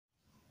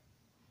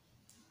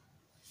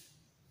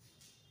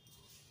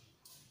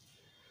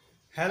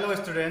Hello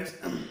students,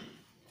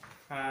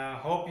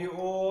 hope you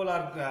all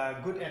are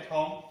good at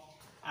home.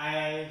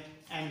 I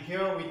am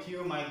here with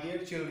you, my dear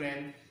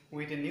children,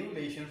 with a new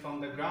lesson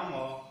from the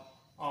grammar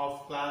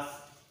of class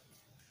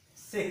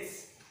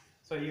 6.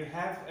 So you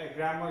have a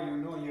grammar,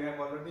 you have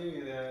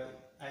already,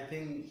 I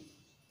think,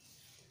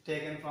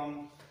 taken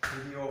from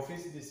the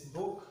office this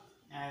book,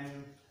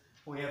 and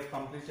we have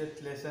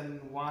completed lesson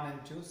 1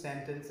 and 2,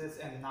 sentences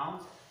and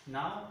nouns.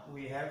 Now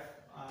we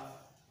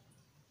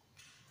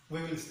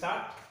will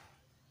start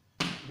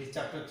the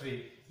chapter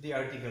 3, the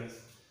articles.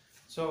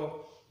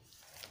 So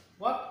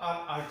what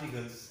are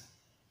articles?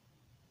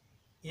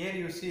 Here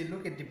you see,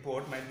 look at the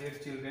board, my dear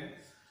children.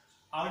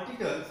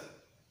 Articles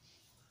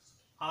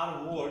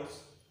are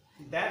words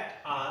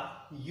that are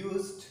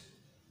used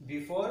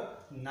before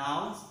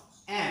nouns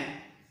and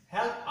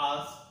help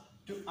us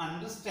to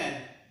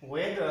understand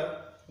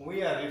whether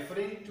we are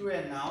referring to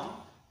a noun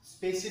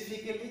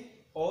specifically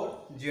or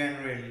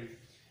generally.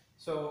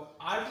 So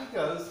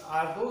articles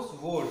are those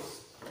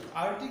words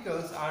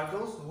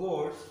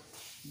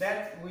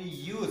that we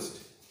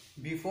used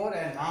before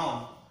a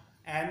noun,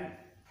 and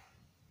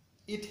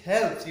it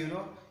helps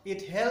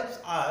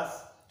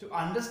us to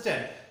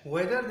understand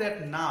whether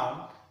that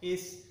noun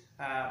is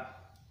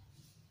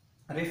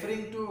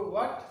referring to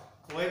what,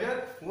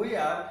 whether we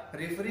are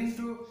referring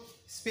to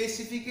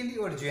specifically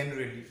or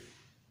generally,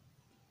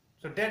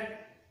 so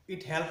that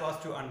it helps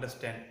us to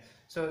understand.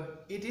 So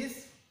it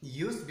is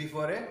used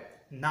before a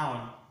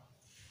noun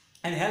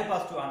and help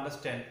us to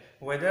understand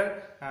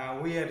whether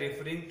we are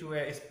referring to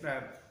a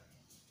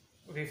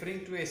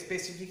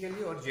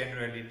specifically or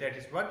generally. That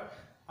is what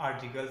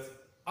articles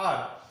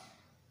are.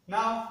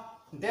 Now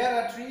there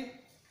are three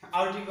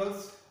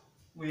articles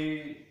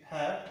we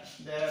have.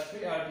 There are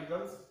three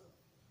articles,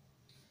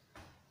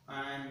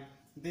 and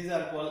these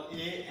are called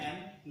a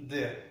and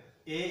the.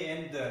 A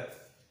and the.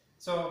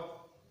 So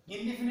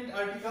indefinite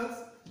articles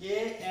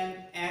a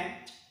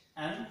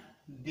and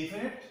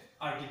definite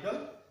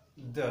article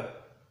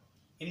the.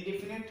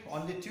 Indefinite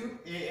only two,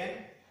 a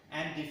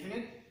and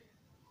definite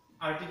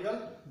article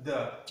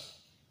the.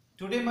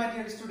 Today, my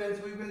dear students,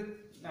 we will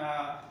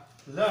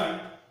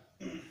learn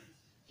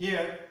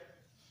here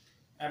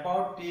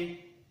about the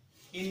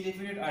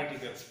indefinite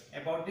articles.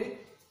 About the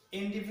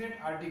indefinite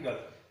article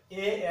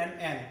a and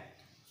n.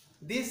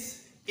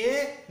 This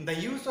a, the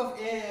use of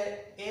a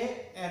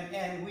and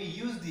n, we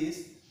use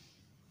this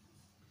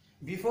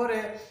before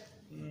a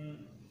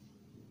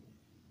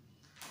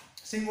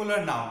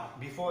singular noun,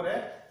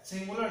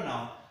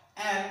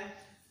 and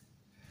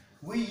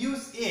we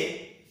use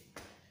a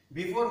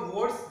before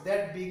words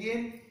that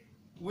begin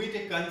with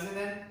a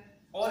consonant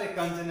or a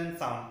consonant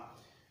sound.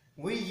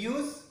 We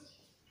use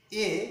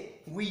a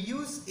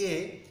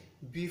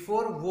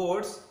before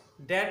words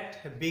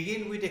that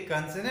begin with a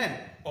consonant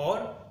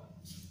or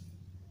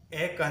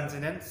a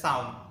consonant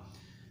sound.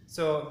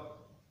 So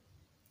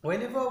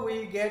whenever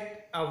we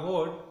get a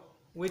word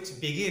which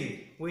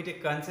begin with a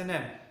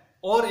consonant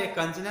or a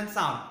consonant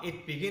sound,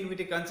 it begin with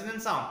a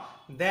consonant sound,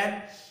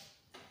 then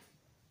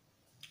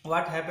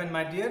what happened,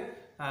 my dear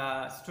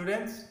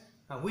students?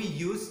 We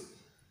use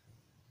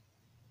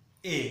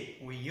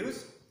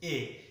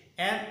a.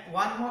 And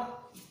one more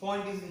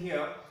point is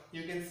here,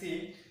 you can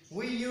see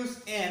we use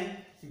n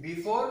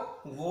before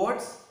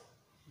words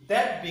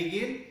that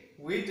begin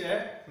with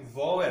a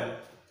vowel.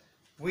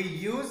 We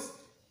use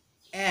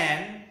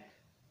n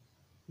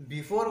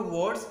before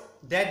words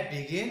that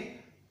begin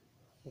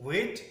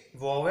with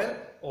vowel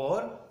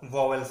or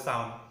vowel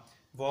sound.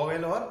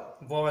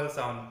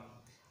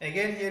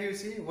 Again, here you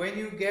see, when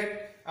you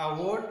get a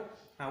word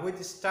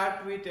which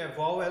start with a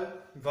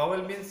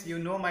vowel means,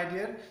 my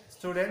dear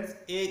students,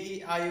 a,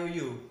 e, i, o,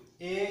 u,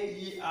 a,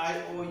 e,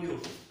 i, o, u,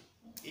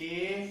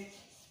 a,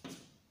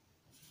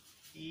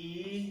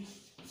 e,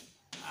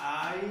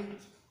 i,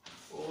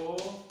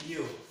 o,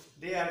 u.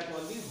 They are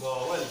called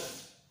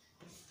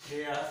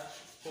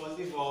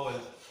the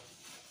vowels.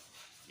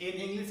 In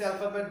English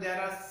alphabet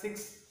there are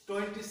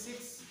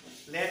 26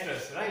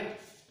 letters, right?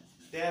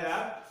 There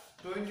are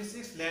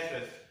 26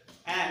 letters,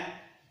 and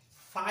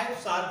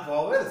 5 are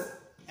vowels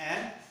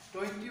and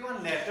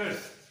 21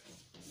 letters.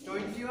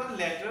 21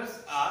 letters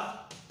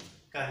are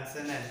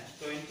consonant.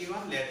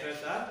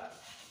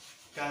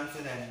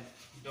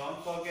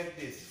 Don't forget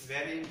this,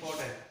 very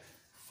important.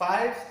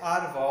 5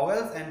 are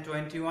vowels and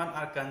 21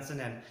 are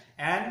consonant.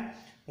 And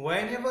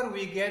whenever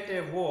we get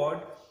a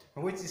word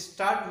which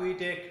start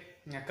with a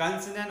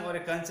consonant or a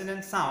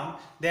consonant sound,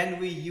 then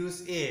we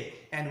use a.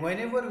 And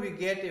whenever we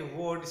get a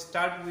word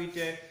start with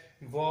a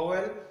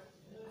vowel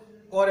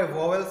or a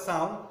vowel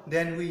sound,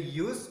 then we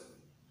use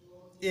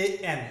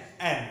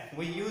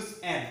we use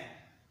n.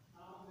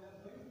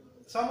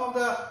 Some of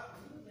the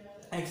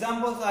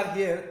examples are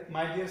here,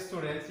 my dear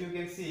students. You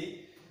can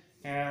see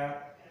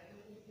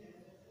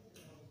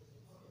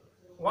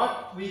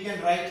what we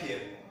can write here.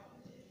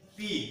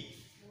 P.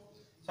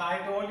 So I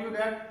told you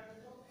that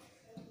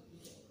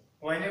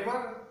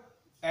whenever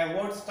a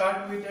word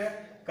starts with a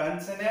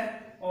consonant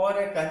or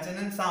a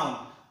consonant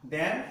sound,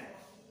 then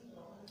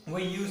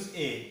we use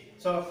a.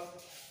 So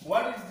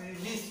what is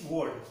this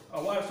word,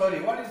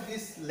 what is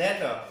this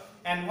letter,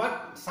 and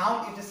what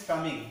sound it is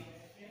coming.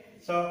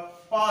 So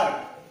park,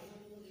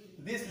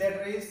 this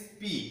letter is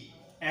P,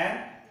 and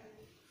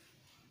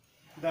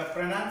the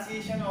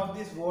pronunciation of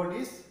this word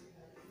is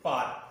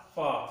park.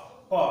 Pa,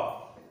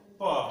 pa,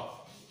 pa,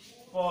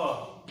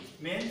 pa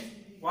means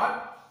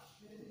what?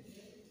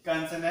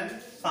 Consonant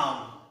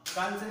sound.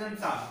 Consonant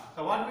sound.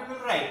 So what we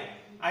will write?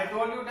 I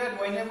told you that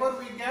whenever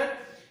we get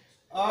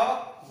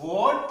a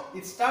word,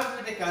 it starts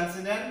with a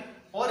consonant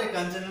or a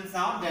consonant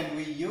sound, then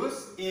we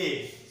use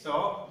A.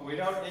 So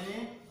without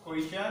any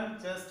question,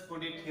 just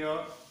put it here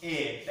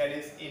A. That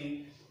is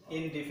in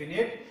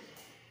indefinite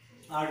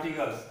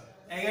articles.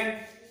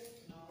 Again,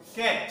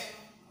 cat.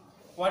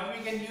 What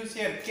we can use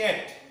here?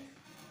 Cat.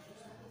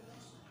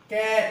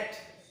 Cat.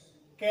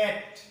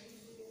 Cat.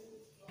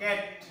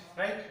 Cat.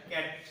 Right?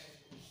 Cat.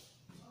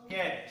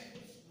 Cat.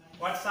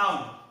 What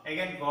sound?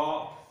 Again,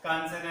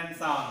 consonant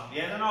sound.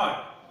 Yes or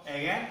not?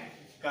 Again,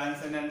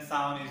 consonant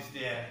sound is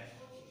there.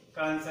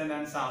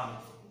 Consonant sound.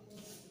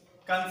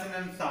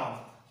 Consonant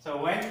sound. So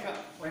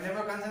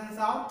whenever consonant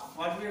sound,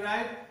 what we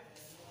write?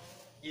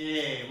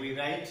 A. We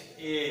write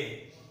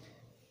A.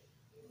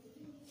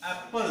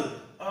 Apple.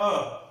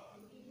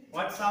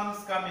 What sound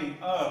is coming?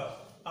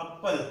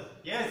 Apple.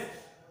 Yes.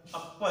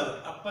 Apple.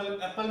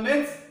 Apple. Apple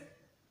means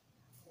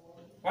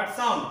what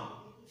sound?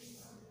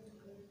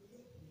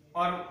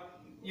 Or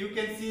you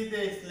can see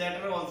this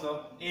letter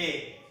also,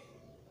 A.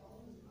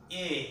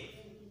 A.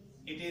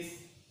 It is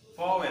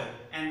vowel,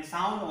 and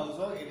sound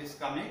also it is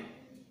coming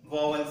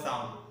vowel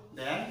sound.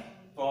 Then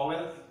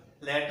vowel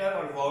letter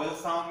or vowel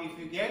sound if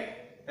you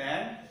get,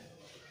 then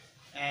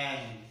N.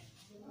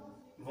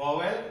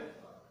 Vowel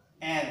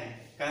N.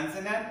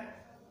 Consonant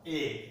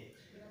A.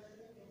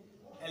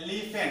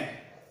 Elephant.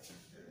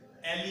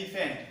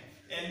 Elephant.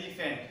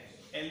 Elephant.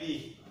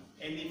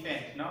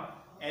 Elephant. No?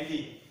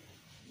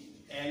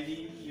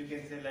 You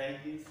can say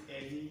like this.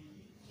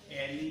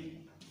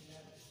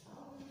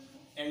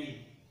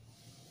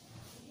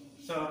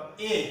 So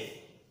A.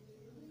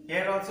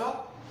 Here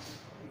also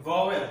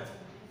vowel.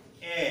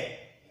 A.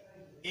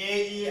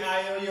 E,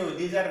 I, O, U.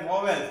 These are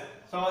vowels.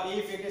 So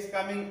if it is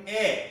coming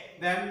A,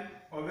 then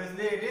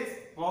obviously it is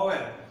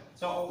vowel.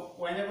 So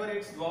whenever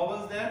it's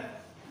vowels, then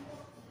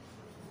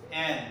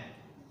N.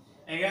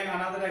 Again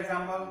another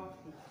example.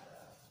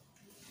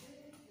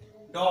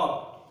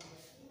 Dog.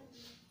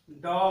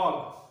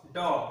 Dog.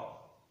 Dog.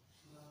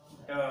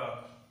 Dog.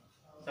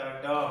 So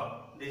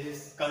dog. This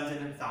is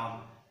consonant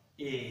sound.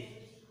 A.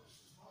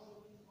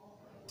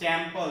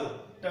 Temple.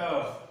 T.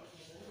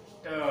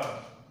 T.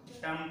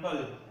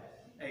 Temple.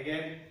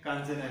 Again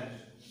consonant.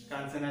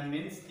 Consonant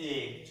means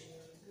A.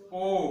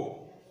 O.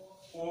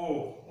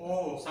 O.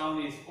 O.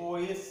 Sound is O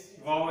is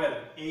vowel.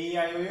 A, E,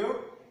 I, O,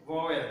 U.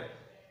 Vowel.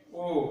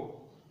 O.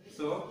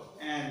 So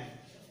N.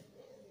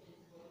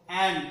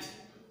 Ant.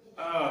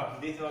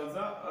 This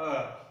also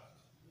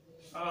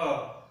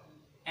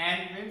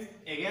Ant means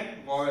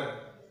again vowel.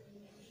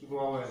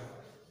 Vowel.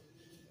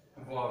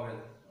 Vowel.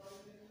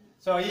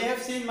 So you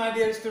have seen, my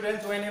dear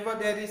students, whenever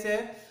there is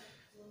a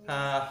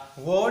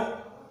word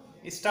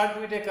start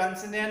with a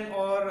consonant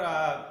or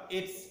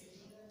its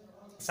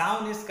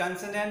sound is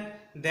consonant,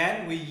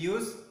 then we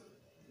use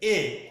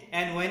A.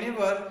 And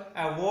whenever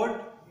a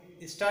word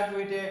start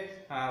with a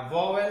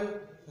vowel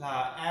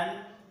and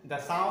the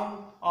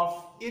sound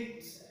of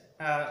its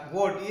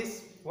word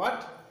is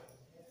what?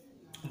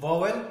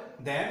 Vowel,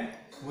 then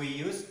we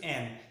use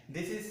N.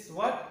 This is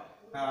what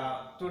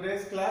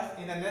today's class.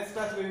 In the next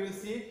class we will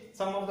see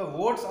some of the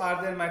words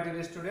are there, my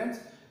dear students,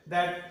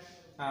 that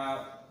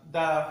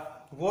the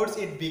words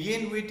it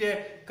begin with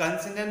a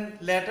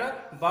consonant letter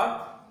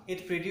but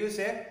it produce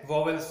a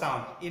vowel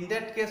sound. In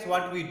that case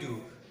what we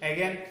do?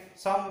 Again,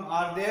 some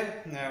are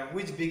there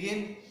which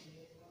begin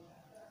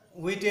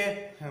with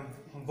a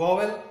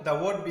vowel, the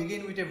word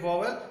begin with a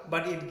vowel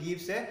but it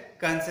gives a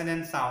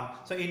consonant sound.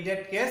 So in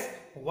that case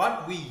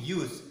what we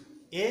use?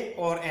 A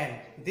or N?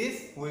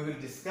 This we will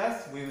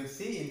discuss, we will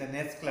see in the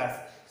next class.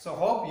 So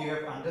hope you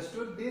have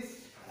understood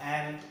this,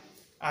 and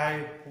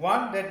I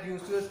want that you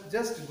should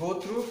just go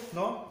through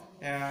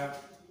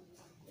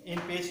in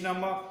page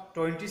number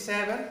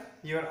 27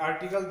 your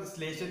article. This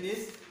lesson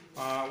is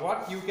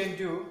what you can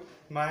do,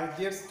 my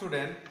dear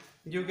student.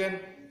 You can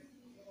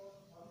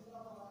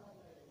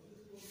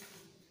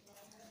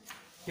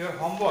your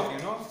homework,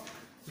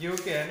 you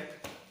can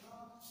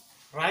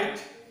write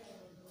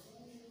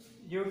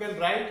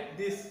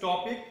this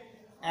topic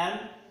and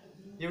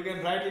you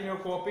can write in your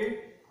copy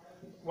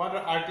what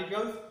are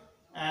articles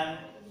and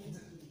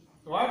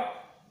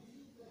what,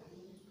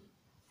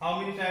 how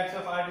many types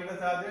of articles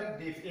are there,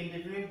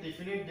 indefinite,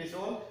 definite, this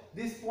all.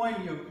 This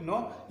point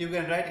you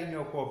can write in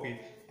your copy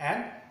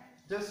and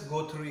just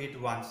go through it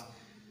once.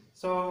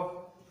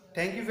 So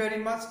thank you very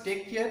much,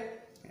 take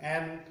care,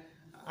 and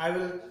I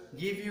will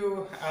give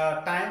you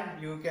time.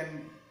 You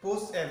can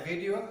post a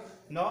video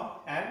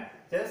and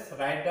just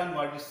write down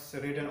what is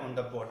written on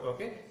the board.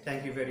 Okay,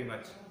 thank you very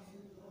much.